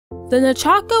The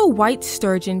Nechako White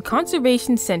Sturgeon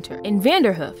Conservation Center in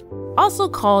Vanderhoof, also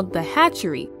called the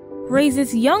hatchery,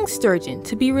 raises young sturgeon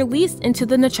to be released into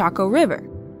the Nechako River.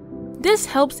 This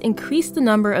helps increase the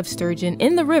number of sturgeon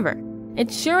in the river,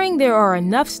 ensuring there are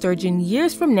enough sturgeon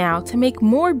years from now to make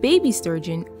more baby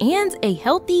sturgeon and a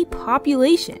healthy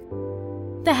population.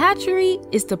 The hatchery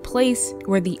is the place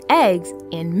where the eggs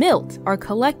and milt are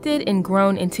collected and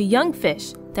grown into young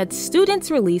fish that students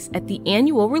release at the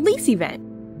annual release event.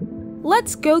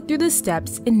 Let's go through the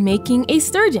steps in making a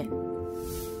sturgeon.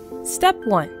 Step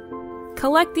 1.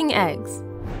 Collecting eggs.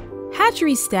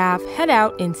 Hatchery staff head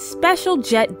out in special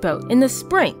jet boat in the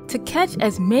spring to catch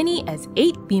as many as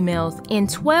 8 females and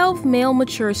 12 male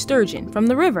mature sturgeon from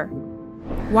the river.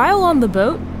 While on the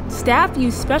boat, staff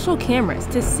use special cameras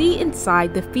to see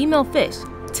inside the female fish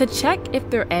to check if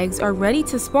their eggs are ready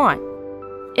to spawn.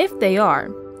 If they are,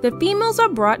 the females are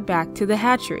brought back to the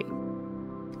hatchery.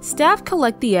 Staff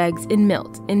collect the eggs in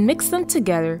milt and mix them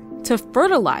together to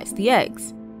fertilize the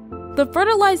eggs. The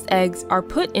fertilized eggs are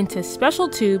put into special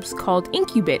tubes called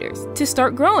incubators to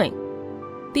start growing.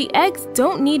 The eggs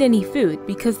don't need any food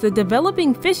because the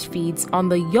developing fish feeds on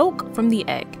the yolk from the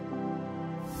egg.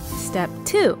 Step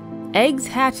 2. Eggs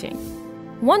hatching.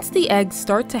 Once the eggs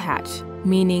start to hatch,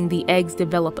 meaning the eggs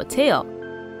develop a tail,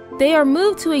 they are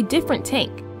moved to a different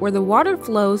tank where the water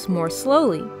flows more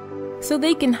slowly, so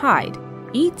they can hide,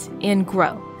 eat, and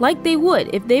grow, like they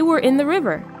would if they were in the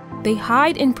river. They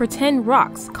hide in pretend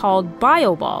rocks called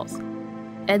bioballs.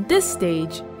 At this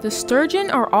stage, the sturgeon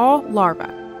are all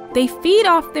larvae. They feed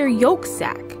off their yolk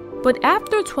sac, but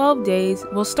after 12 days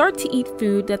will start to eat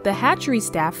food that the hatchery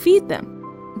staff feed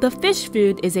them. The fish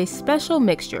food is a special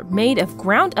mixture made of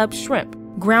ground up shrimp,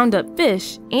 ground up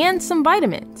fish, and some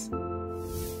vitamins.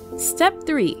 Step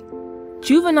 3.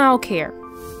 Juvenile care.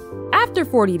 After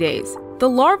 40 days, the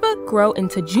larvae grow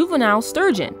into juvenile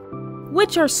sturgeon,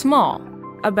 which are small,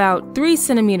 about 3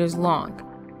 centimeters long.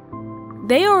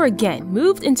 They are again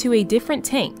moved into a different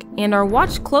tank and are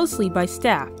watched closely by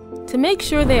staff to make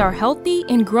sure they are healthy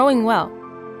and growing well.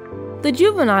 The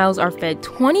juveniles are fed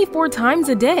 24 times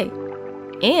a day,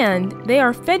 and they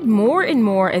are fed more and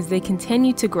more as they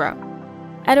continue to grow.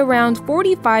 At around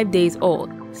 45 days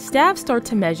old, staff start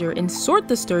to measure and sort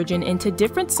the sturgeon into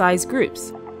different size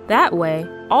groups. That way,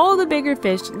 all the bigger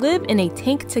fish live in a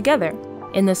tank together,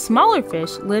 and the smaller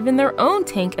fish live in their own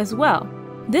tank as well.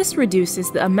 This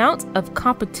reduces the amount of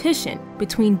competition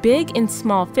between big and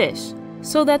small fish,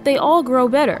 so that they all grow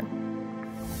better.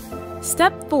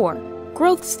 Step 4.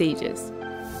 Growth stages.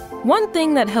 One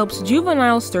thing that helps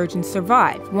juvenile sturgeon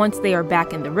survive once they are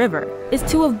back in the river is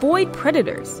to avoid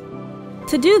predators.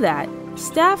 To do that,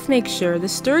 staff make sure the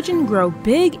sturgeon grow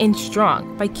big and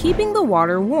strong by keeping the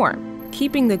water warm,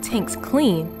 keeping the tanks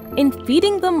clean, and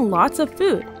feeding them lots of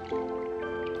food.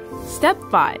 Step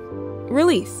 5.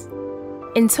 Release.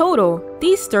 In total,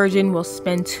 these sturgeon will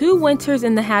spend 2 winters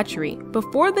in the hatchery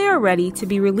before they are ready to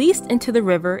be released into the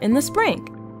river in the spring.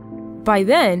 By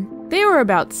then, they are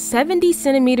about 70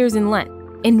 centimeters in length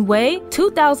and weigh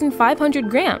 2,500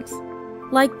 grams,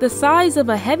 like the size of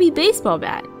a heavy baseball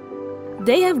bat.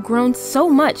 They have grown so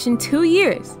much in 2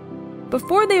 years.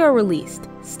 Before they are released,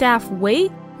 staff weigh,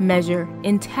 measure,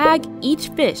 and tag each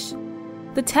fish.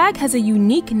 The tag has a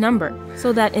unique number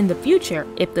so that in the future,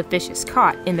 if the fish is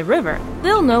caught in the river,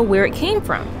 they'll know where it came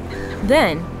from.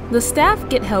 Then, the staff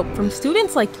get help from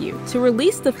students like you to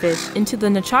release the fish into the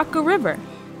Nechako River.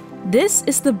 This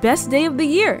is the best day of the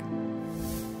year.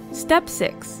 Step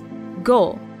 6.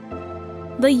 Goal.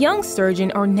 The young sturgeon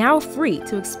are now free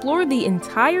to explore the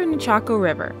entire Nechako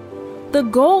River. The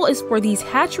goal is for these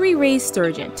hatchery-raised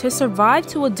sturgeon to survive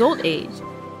to adult age,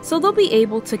 so they'll be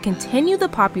able to continue the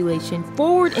population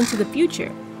forward into the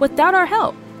future without our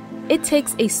help. It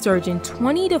takes a sturgeon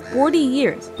 20 to 40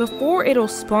 years before it'll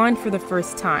spawn for the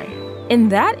first time,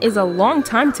 and that is a long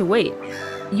time to wait.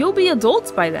 You'll be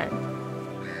adults by then.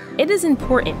 It is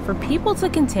important for people to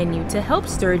continue to help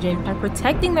sturgeon by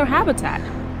protecting their habitat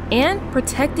and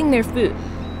protecting their food.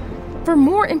 For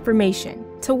more information,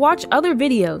 to watch other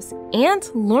videos, and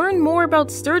learn more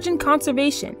about sturgeon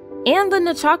conservation and the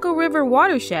Nechako River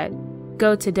watershed,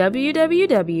 go to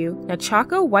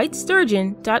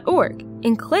www.nechakowhitesturgeon.org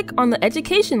and click on the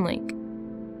education link.